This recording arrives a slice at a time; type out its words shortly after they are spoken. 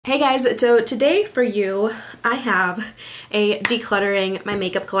Hey guys, so today for you, I have a decluttering my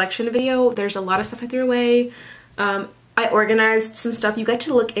makeup collection video. There's a lot of stuff I threw away. I organized some stuff. You get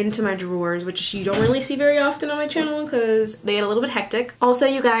to look into my drawers, which you don't really see very often on my channel because they get a little bit hectic. Also,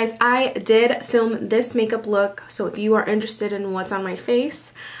 you guys, I did film this makeup look, so if you are interested in what's on my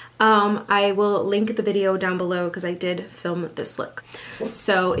face, I will link the video down below because I did film this look.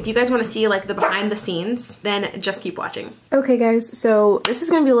 So if you guys want to see like the behind the scenes, then just keep watching. Okay guys, so this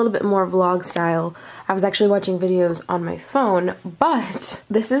is going to be a little bit more vlog style. I was actually watching videos on my phone, but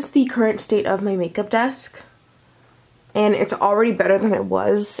this is the current state of my makeup desk. And it's already better than it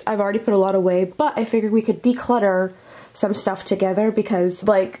was. I've already put a lot away, but I figured we could declutter some stuff together because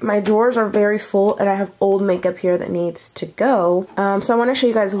like my drawers are very full and I have old makeup here that needs to go. So I want to show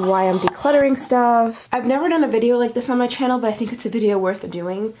you guys why I'm decluttering stuff. I've never done a video like this on my channel, but I think it's a video worth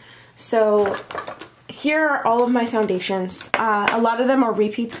doing. So here are all of my foundations. A lot of them are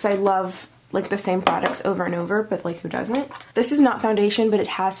repeats because I love like the same products over and over, but like who doesn't? This is not foundation, but it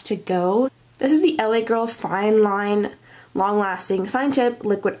has to go. This is the LA Girl Fine Line Long Lasting Fine Tip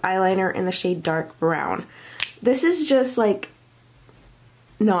Liquid Eyeliner in the shade Dark Brown. This is just like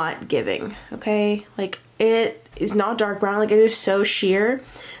not giving, okay? Like it is not dark brown, like it is so sheer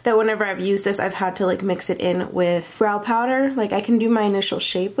that whenever I've used this I've had to like mix it in with brow powder. Like I can do my initial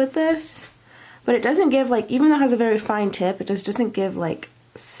shape with this, but it doesn't give like, even though it has a very fine tip, it just doesn't give like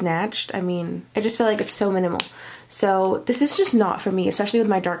snatched. I mean, I just feel like it's so minimal. So this is just not for me, especially with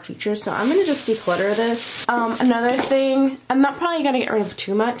my dark features. So I'm gonna just declutter this. Another thing, I'm not probably gonna get rid of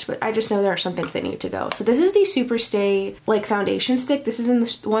too much, but I just know there are some things that need to go. So this is the Super Stay like foundation stick. This is in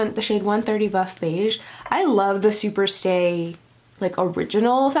the shade 130 Buff Beige. I love the Super Stay like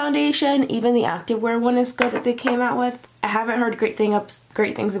original foundation. Even the activewear one is good that they came out with. I haven't heard great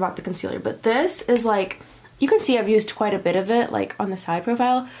things about the concealer, but this is like, you can see I've used quite a bit of it like on the side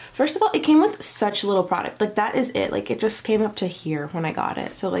profile. First of all, it came with such little product. Like that is it. Like it just came up to here when I got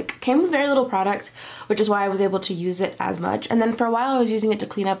it. So like it came with very little product, which is why I was able to use it as much. And then for a while I was using it to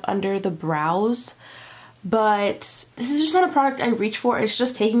clean up under the brows. But this is just not a product I reach for. It's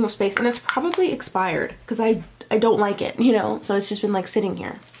just taking up space and it's probably expired because I don't like it, you know? So it's just been like sitting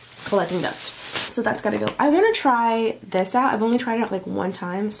here collecting dust. So that's gotta go. I wanna try this out. I've only tried it out like one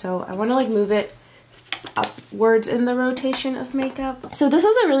time. So I wanna like move it upwards in the rotation of makeup. So this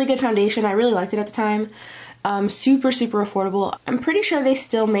was a really good foundation. I really liked it at the time. Super affordable. I'm pretty sure they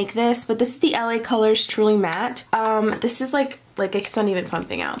still make this, but this is the LA Colors Truly Matte. This is like it's not even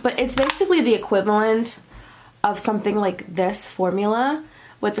pumping out, but it's basically the equivalent of something like this formula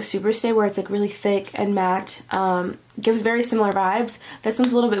with the Super Stay, where it's like really thick and matte. Gives very similar vibes. This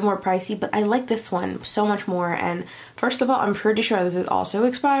one's a little bit more pricey, but I like this one so much more. And first of all, I'm pretty sure this is also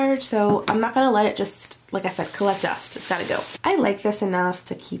expired, so I'm not gonna let it just, like I said, collect dust. It's gotta go. I like this enough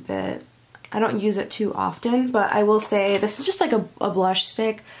to keep it. I don't use it too often, but I will say this is just like a blush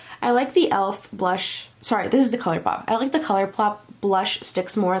stick. I like the e.l.f. blush. Sorry, this is the ColourPop. I like the ColourPop blush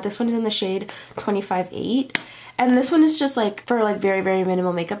sticks more. This one is in the shade 25-8. And this one is just like for like very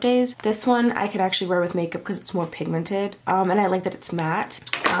minimal makeup days. This one I could actually wear with makeup because it's more pigmented. And I like that it's matte.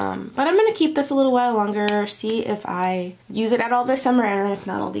 But I'm gonna keep this a little while longer, see if I use it at all this summer, and then if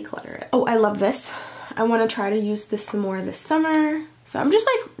not, I'll declutter it. Oh, I love this. I wanna try to use this some more this summer. So I'm just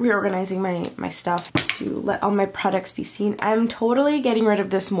like reorganizing my stuff to let all my products be seen. I'm totally getting rid of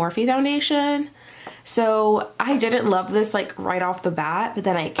this Morphe foundation. So I didn't love this like right off the bat, but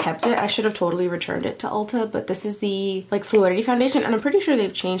then I kept it. I should have totally returned it to Ulta, but this is the like Fluidity foundation, and I'm pretty sure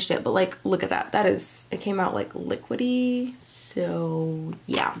they've changed it, but like look at that. That is, it came out like liquidy. So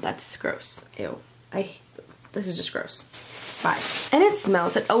yeah, that's gross. Ew. This is just gross. Bye. And it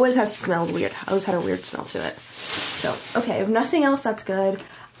smells. It always has smelled weird. I always had a weird smell to it. So okay, if nothing else, that's good.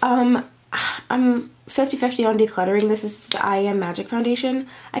 I'm 50-50 on decluttering. This is the I Am Magic foundation.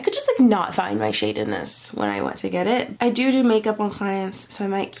 I could just like not find my shade in this when I went to get it. I do makeup on clients, so I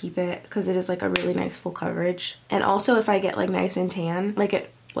might keep it because it is like a really nice full coverage. And also if I get like nice and tan, like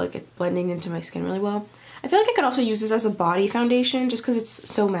it blending into my skin really well. I feel like I could also use this as a body foundation just because it's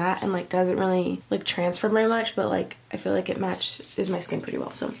so matte and like doesn't really like transfer very much, but like I feel like it matches my skin pretty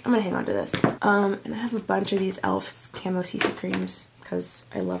well. So I'm gonna hang on to this. And I have a bunch of these e.l.f.'s Camo CC creams because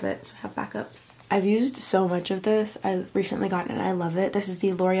I love it to have backups. I've used so much of this. I recently got it and I love it. This is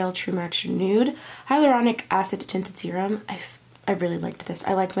the L'Oreal True Match Nude Hyaluronic Acid Tinted Serum. I really liked this.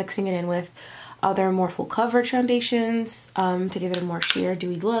 I like mixing it in with other more full coverage foundations to give it a more sheer,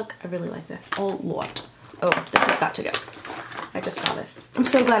 dewy look. I really like this a lot. Oh, this has got to go. I just saw this. I'm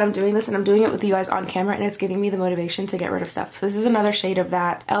so glad I'm doing this, and I'm doing it with you guys on camera, and it's giving me the motivation to get rid of stuff. So this is another shade of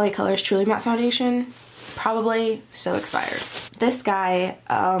that LA Colors Truly Matte foundation. Probably so expired. This guy,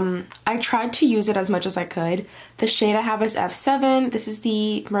 I tried to use it as much as I could. The shade I have is F7. This is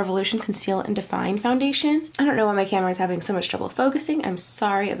the Revolution Conceal and Define Foundation. I don't know why my camera is having so much trouble focusing. I'm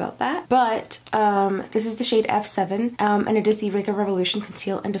sorry about that. But this is the shade F7, and it is the Makeup Revolution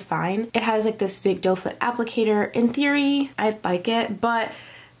Conceal and Define. It has like this big doe foot applicator. In theory, I'd like it, but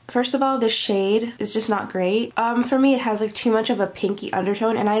first of all, the shade is just not great. For me, it has like too much of a pinky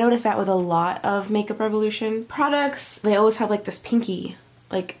undertone, and I noticed that with a lot of Makeup Revolution products. They always have like this pinky,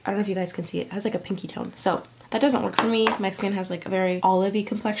 like, I don't know if you guys can see it. It has like a pinky tone. So that doesn't work for me. My skin has like a very olivey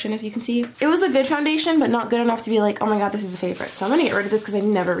complexion, as you can see. It was a good foundation, but not good enough to be like, oh my god, this is a favorite. So I'm gonna get rid of this because I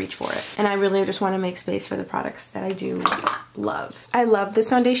never reach for it. And I really just want to make space for the products that I do love. I love this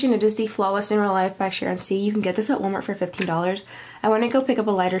foundation. It is the Flawless in Real Life by Sharon C. You can get this at Walmart for $15. I want to go pick up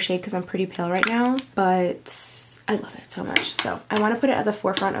a lighter shade because I'm pretty pale right now, but I love it so much. So I want to put it at the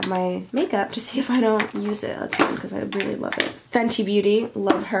forefront of my makeup to see if I don't use it. That's fun because I really love it. Fenty Beauty,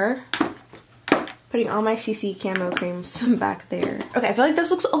 love her. Putting all my CC camo creams back there. Okay, I feel like this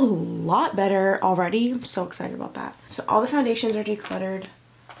looks a lot better already. I'm so excited about that. So all the foundations are decluttered.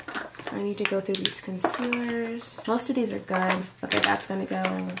 I need to go through these concealers. Most of these are good. Okay, that's gonna go.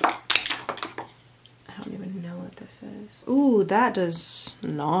 I don't even know what this is. Ooh, that does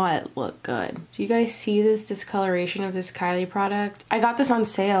not look good. Do you guys see this discoloration of this Kylie product? I got this on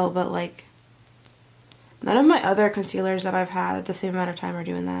sale, but like, none of my other concealers that I've had at the same amount of time are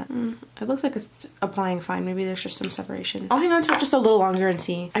doing that. It looks like it's applying fine. Maybe there's just some separation. I'll hang on to it just a little longer and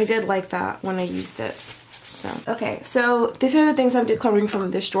see. I did like that when I used it. So, okay, so these are the things I'm decluttering from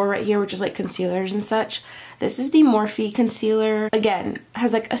this drawer right here, which is like concealers and such. This is the Morphe concealer. Again,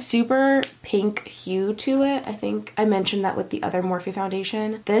 has like a super pink hue to it. I think I mentioned that with the other Morphe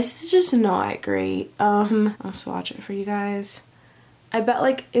foundation. This is just not great. I'll swatch it for you guys. I bet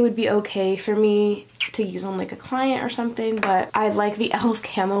like it would be okay for me to use on like a client or something, but I like the e.l.f.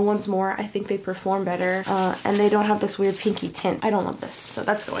 camo ones more. I think they perform better, and they don't have this weird pinky tint. I don't love this, so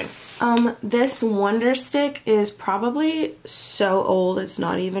that's going. This Wonder Stick is probably so old it's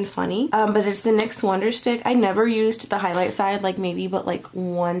not even funny, but it's the NYX Wonder Stick. I never used the highlight side, like maybe but like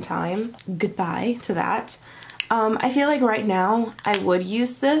one time. Goodbye to that. I feel like right now I would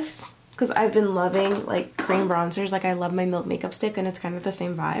use this because I've been loving like cream bronzers. Like I love my Milk Makeup Stick and it's kind of the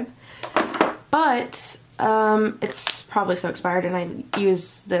same vibe. But it's probably so expired and I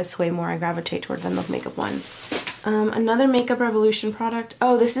use this way more. I gravitate toward the Milk Makeup one. Another Makeup Revolution product.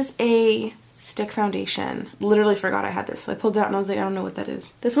 Oh, this is a stick foundation. Literally forgot I had this. So I pulled it out and I was like, I don't know what that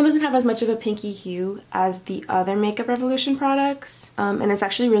is. This one doesn't have as much of a pinky hue as the other Makeup Revolution products. And it's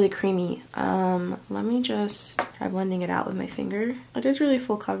actually really creamy. Let me just try blending it out with my finger. It is really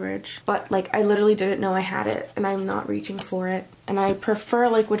full coverage, but like I literally didn't know I had it and I'm not reaching for it. And I prefer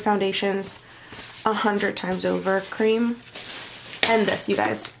liquid foundations 100 times over cream. And this, you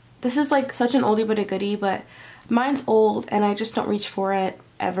guys. This is like such an oldie but a goodie, but mine's old and I just don't reach for it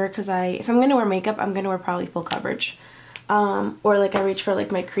ever because if I'm gonna wear makeup, I'm gonna wear probably full coverage. Or like I reach for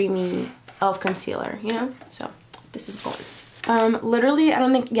like my creamy e.l.f. concealer, you know? So this is going. Literally, I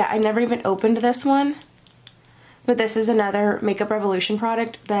don't think, yeah, I never even opened this one. But this is another Makeup Revolution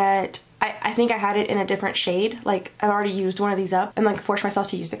product that I think I had it in a different shade. Like I've already used one of these up and like forced myself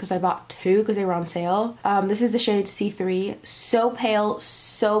to use it because I bought two because they were on sale. This is the shade C3. So pale,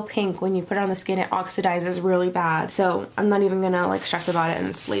 so pink. When you put it on the skin, it oxidizes really bad. So I'm not even gonna like stress about it and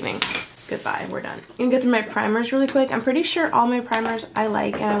it's leaving. Goodbye, we're done. I'm gonna go through my primers really quick. I'm pretty sure all my primers I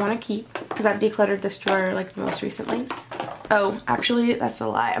like and I want to keep because I've decluttered this drawer like most recently. Oh, actually, that's a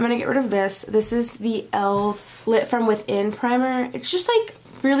lie. I'm gonna get rid of this. This is the e.l.f. Lit From Within primer. It's just like,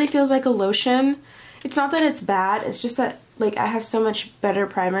 really feels like a lotion. It's not that it's bad, it's just that like I have so much better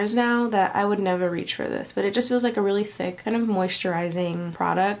primers now that I would never reach for this. But it just feels like a really thick, kind of moisturizing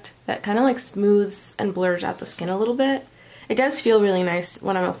product that kind of like smooths and blurs out the skin a little bit. It does feel really nice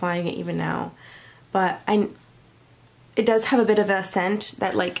when I'm applying it even now. But it does have a bit of a scent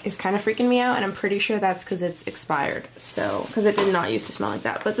that like is kind of freaking me out, and I'm pretty sure that's because it's expired. So, because it did not used to smell like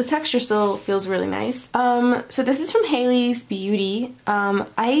that, but the texture still feels really nice. So this is from Hailey's Beauty.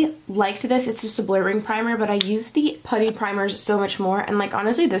 I liked this. It's just a blurring primer, but I use the putty primers so much more, and like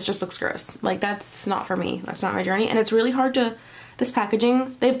honestly, this just looks gross. Like that's not for me. That's not my journey, and it's really hard to. This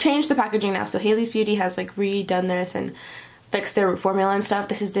packaging, they've changed the packaging now, so Hailey's Beauty has like redone this and fix their formula and stuff.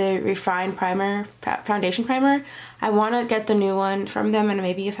 This is the refined primer, foundation primer. I want to get the new one from them and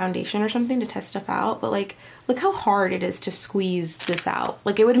maybe a foundation or something to test stuff out, but like look how hard it is to squeeze this out.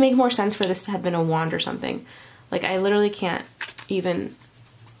 Like it would make more sense for this to have been a wand or something. Like I literally can't even,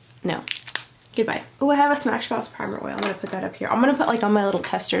 no. Goodbye. Oh, I have a Smashbox primer oil. I'm gonna put that up here. I'm gonna put like on my little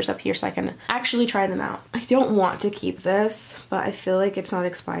testers up here so I can actually try them out. I don't want to keep this, but I feel like it's not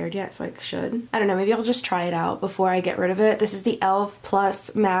expired yet, so I should. I don't know, maybe I'll just try it out before I get rid of it. This is the e.l.f.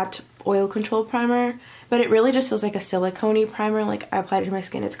 Plus Matte Oil Control Primer, but it really just feels like a silicone-y primer. Like I applied it to my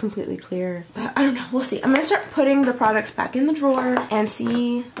skin, it's completely clear. But I don't know, we'll see. I'm gonna start putting the products back in the drawer and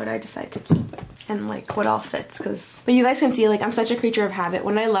see what I decide to keep and like what all fits, but you guys can see like I'm such a creature of habit.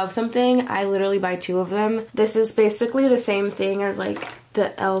 When I love something, I literally buy 2 of them. This is basically the same thing as like the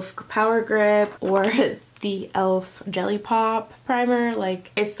e.l.f. Power Grip or the e.l.f. Jelly Pop primer.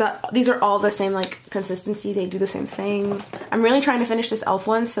 Like these are all the same like consistency. They do the same thing. I'm really trying to finish this e.l.f.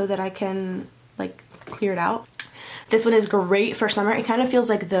 one so that I can like clear it out. This one is great for summer. It kind of feels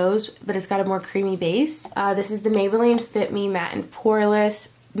like those, but it's got a more creamy base. This is the Maybelline Fit Me Matte and Poreless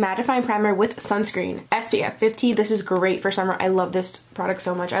Mattifying Primer with Sunscreen. SPF 50. This is great for summer. I love this product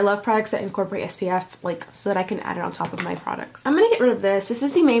so much. I love products that incorporate SPF, like, so that I can add it on top of my products. I'm gonna get rid of this. This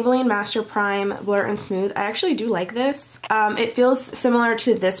is the Maybelline Master Prime Blur and Smooth. I actually do like this. It feels similar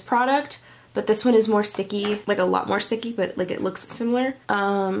to this product, but this one is more sticky, like a lot more sticky, but like it looks similar.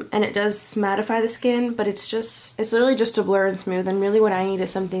 And it does mattify the skin, but it's literally just a blur and smooth, and really what I need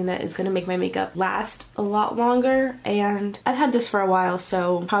is something that is gonna make my makeup last a lot longer, and I've had this for a while,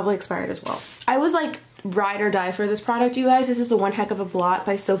 so probably expired as well. I was like ride or die for this product, you guys. This is the One Heck of a Blot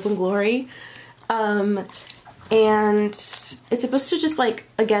by Soap and Glory. And it's supposed to just like,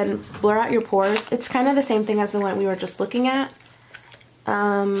 again, blur out your pores. It's kind of the same thing as the one we were just looking at.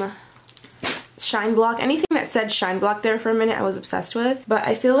 Shine Block. Anything that said Shine Block there for a minute I was obsessed with, but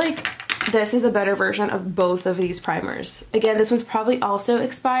I feel like this is a better version of both of these primers. Again, this one's probably also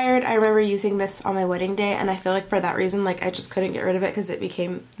expired. I remember using this on my wedding day, and I feel like for that reason, like I just couldn't get rid of it because it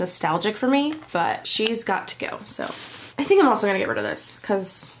became nostalgic for me, but she's got to go. So I think I'm also gonna get rid of this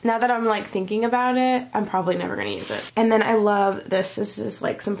because now that I'm like thinking about it, I'm probably never gonna use it. And then I love this. This is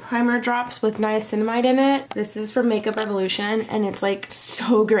like some primer drops with niacinamide in it. This is from Makeup Revolution, and it's like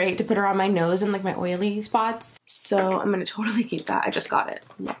so great to put around my nose and like my oily spots. So I'm gonna totally keep that. I just got it.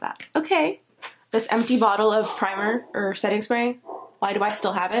 Love that. Okay, this empty bottle of primer or setting spray. Why do I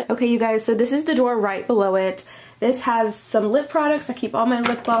still have it? Okay, you guys, so this is the drawer right below it. This has some lip products. I keep all my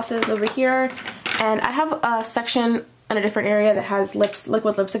lip glosses over here, and I have a section in a different area that has liquid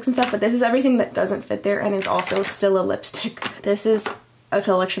lipsticks and stuff, but this is everything that doesn't fit there and is also still a lipstick. This is a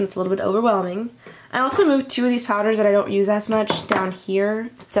collection that's a little bit overwhelming. I also moved 2 of these powders that I don't use as much down here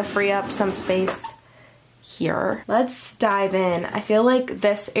to free up some space here. Let's dive in. I feel like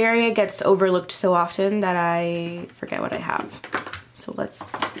this area gets overlooked so often that I forget what I have. So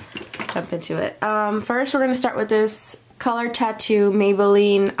let's jump into it. First, we're gonna start with this Color Tattoo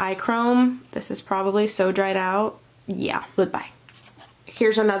Maybelline Eye Chrome. This is probably so dried out. Yeah, goodbye.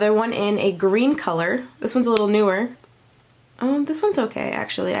 Here's another one in a green color. This one's a little newer. This one's okay,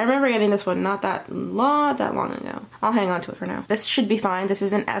 actually. I remember getting this one not that long ago. I'll hang on to it for now. This should be fine. This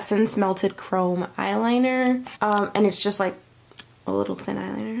is an Essence Melted Chrome eyeliner. And it's just like a little thin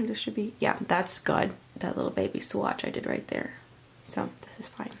eyeliner. This should be, yeah, that's good. That little baby swatch I did right there. So this is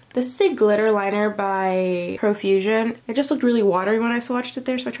fine. This is a glitter liner by Profusion. It just looked really watery when I swatched it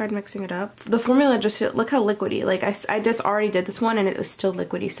there, so I tried mixing it up. The formula just, look how liquidy. Like I just already did this one and it was still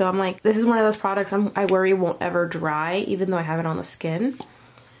liquidy. So I'm like, this is one of those products I worry won't ever dry, even though I have it on the skin.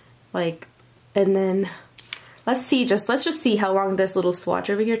 Like, and then let's just see how long this little swatch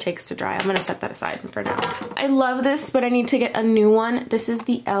over here takes to dry. I'm gonna set that aside for now. I love this, but I need to get a new one. This is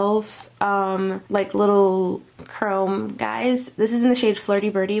the e.l.f. Like little chrome, guys. This is in the shade Flirty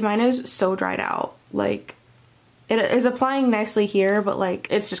Birdie. Mine is so dried out. Like, it is applying nicely here, but like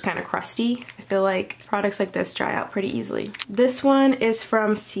it's just kind of crusty. I feel like products like this dry out pretty easily. This one is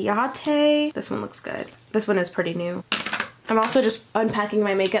from Ciate. This one looks good. This one is pretty new. I'm also just unpacking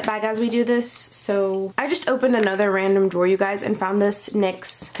my makeup bag as we do this. So I just opened another random drawer, you guys, and found this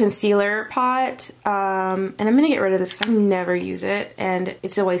NYX concealer pot. And I'm gonna get rid of this because I never use it and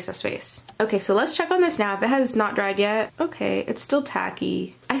it's a waste of space. Okay, so let's check on this now. If it has not dried yet, okay, it's still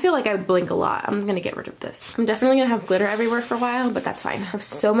tacky. I feel like I would blink a lot. I'm gonna get rid of this. I'm definitely gonna have glitter everywhere for a while, but that's fine. I have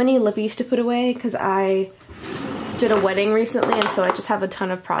so many lippies to put away because I did a wedding recently, and so I just have a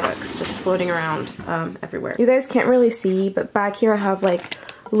ton of products just floating around everywhere. You guys can't really see, but back here I have like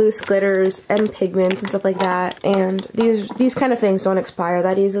loose glitters and pigments and stuff like that, and these kind of things don't expire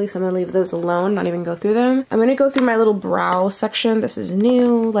that easily, so I'm gonna leave those alone, not even go through them. I'm gonna go through my little brow section. This is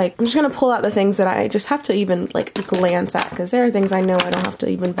new. Like, I'm just gonna pull out the things that I just have to even like glance at, because there are things I know I don't have to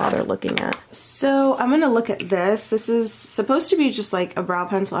even bother looking at. So I'm gonna look at this. This is supposed to be just like a brow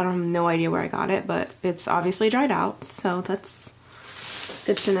pencil. I don't have no idea where I got it, but it's obviously dried out, so that's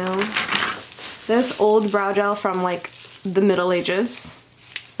good to know. this old brow gel from like the Middle Ages.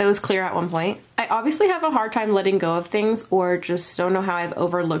 It was clear at one point. I obviously have a hard time letting go of things, or just don't know how I've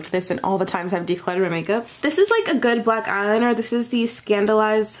overlooked this in all the times I've decluttered my makeup. This is like a good black eyeliner. This is the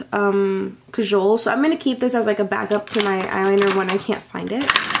Scandalized Kajol. So I'm gonna keep this as like a backup to my eyeliner when I can't find it,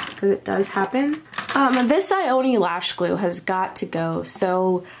 because it does happen. This Ioni lash glue has got to go.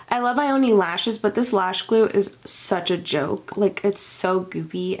 So I love Ioni lashes, but this lash glue is such a joke. Like, it's so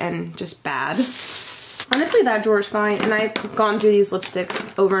goopy and just bad. Honestly, that drawer is fine, and I've gone through these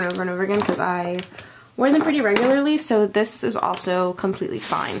lipsticks over and over and over again because I wear them pretty regularly, so this is also completely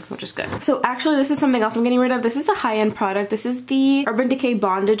fine, which is good. So actually, this is something else I'm getting rid of. This is a high-end product. This is the Urban Decay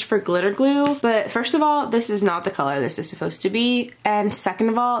Bondage for Glitter Glue, but first of all, this is not the color this is supposed to be, and second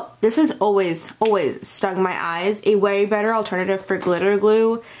of all, this has always stung my eyes. A way better alternative for glitter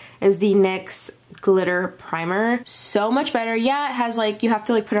glue is the NYX Glitter Primer. So much better. Yeah, it has like, you have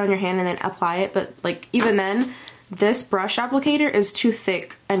to like put it on your hand and then apply it, but like even then, this brush applicator is too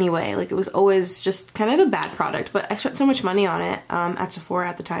thick anyway. Like, it was always just kind of a bad product, but I spent so much money on it at Sephora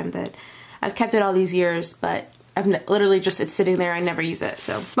at the time that I've kept it all these years, but I've literally just, it's sitting there, I never use it.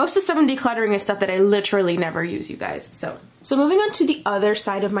 So most of the stuff I'm decluttering is stuff that I literally never use, you guys. So moving on to the other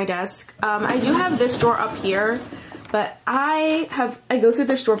side of my desk, I do have this drawer up here. But I go through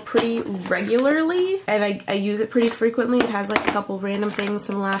this drawer pretty regularly, and I use it pretty frequently. It has like a couple random things,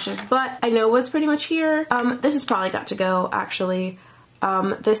 some lashes, but I know what's pretty much here. This has probably got to go, actually.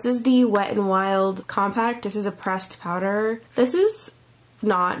 This is the Wet n Wild Compact. This is a pressed powder. This is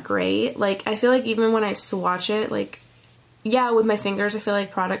not great. Like, I feel like even when I swatch it, like, yeah, with my fingers, I feel like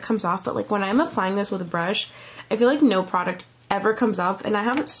product comes off, but like when I'm applying this with a brush, I feel like no product ever comes up, and I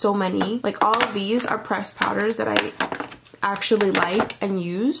have so many. Like, all of these are pressed powders that I actually like and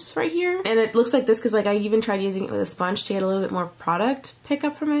use right here, and it looks like this because like I even tried using it with a sponge to get a little bit more product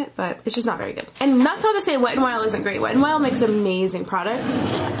pickup from it, but it's just not very good. And that's not to say Wet n Wild isn't great. Wet n Wild makes amazing products,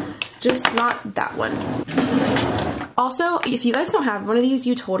 just not that one. Also, if you guys don't have one of these,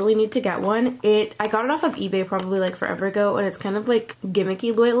 you totally need to get one. I got it off of eBay probably like forever ago, and it's kind of like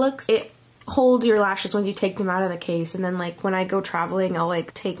gimmicky the way it looks. It hold your lashes when you take them out of the case, and then like when I go traveling, I'll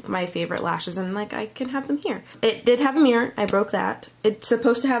like take my favorite lashes and like I can have them here. It did have a mirror. I broke that. It's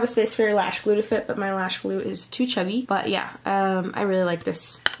supposed to have a space for your lash glue to fit, but my lash glue is too chubby. But yeah, I really like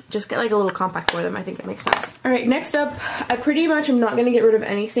this. Just get like a little compact for them. I think it makes sense. All right, next up, I pretty much am not gonna get rid of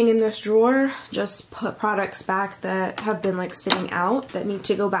anything in this drawer. Just put products back that have been like sitting out that need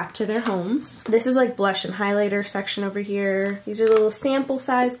to go back to their homes. This is like blush and highlighter section over here. These are little sample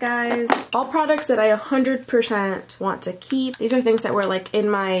size guys. All products that I 100% want to keep. These are things that were like in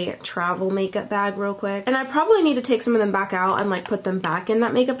my travel makeup bag real quick. And I probably need to take some of them back out and like put them back in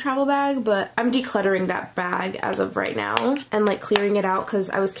that makeup travel bag, but I'm decluttering that bag as of right now and like clearing it out because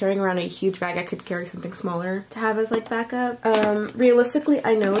I was carrying around a huge bag. I could carry something smaller to have as like backup. Realistically,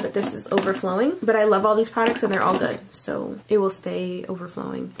 I know that this is overflowing, but I love all these products and they're all good, so it will stay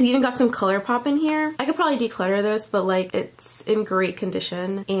overflowing. We even got some ColourPop in here. I could probably declutter this, but like it's in great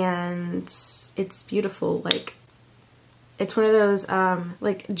condition and it's beautiful. Like, it's one of those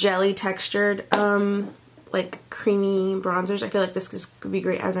like jelly textured like creamy bronzers. I feel like this could be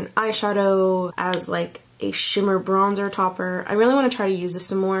great as an eyeshadow, as like a shimmer bronzer topper. I really want to try to use this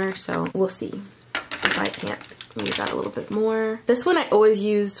some more, so we'll see if I can't use that a little bit more. This one I always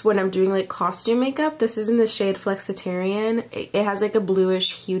use when I'm doing like costume makeup. This is in the shade Flexitarian. It has like a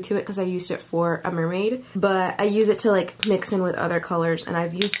bluish hue to it because I've used it for a mermaid, but I use it to like mix in with other colors, and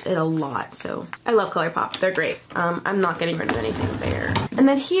I've used it a lot, so I love ColourPop. They're great. I'm not getting rid of anything there. And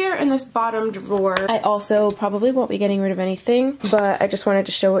then here in this bottom drawer, I also probably won't be getting rid of anything, but I just wanted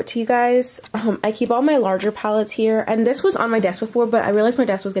to show it to you guys. I keep all my larger palettes here, and this was on my desk before, but I realized my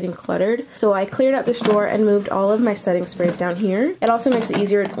desk was getting cluttered, so I cleared out this drawer and moved all of my setting sprays down here. It also makes it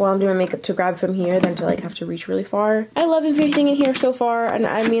easier while I'm doing my makeup to grab from here than to like have to reach really far. I love everything in here so far, and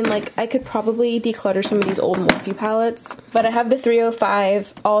I mean, like, I could probably declutter some of these old Morphe palettes, but I have the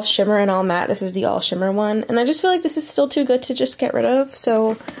 305 all shimmer and all matte. This is the all shimmer one, and I just feel like this is still too good to just get rid of,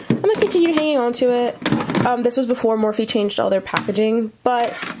 so I'm gonna continue hanging on to it. This was before Morphe changed all their packaging,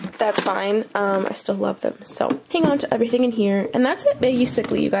 but that's fine. I still love them, so hang on to everything in here, and that's it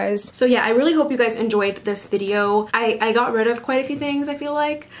basically, you guys. So yeah, I really hope you guys enjoyed this video. I got rid of quite a few things, I feel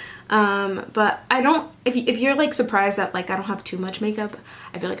like, but I don't, if you're like surprised that like I don't have too much makeup,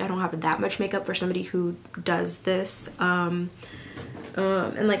 I feel like I don't have that much makeup for somebody who does this and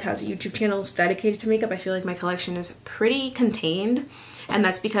like has a YouTube channel dedicated to makeup. I feel like my collection is pretty contained, and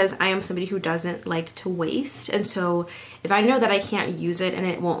that's because I am somebody who doesn't like to waste, and so if I know that I can't use it and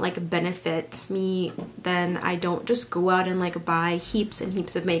it won't like benefit me, then I don't just go out and like buy heaps and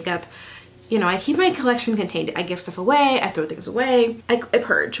heaps of makeup you know, I keep my collection contained. I give stuff away, I throw things away, I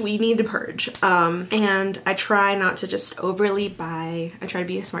purge. We need to purge. And I try not to just overly buy. I try to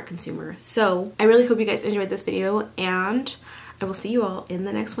be a smart consumer. So I really hope you guys enjoyed this video, and I will see you all in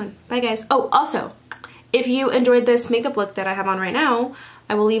the next one. Bye guys. Oh, also, if you enjoyed this makeup look that I have on right now,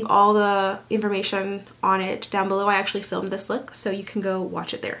 I will leave all the information on it down below. I actually filmed this look, so you can go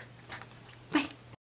watch it there.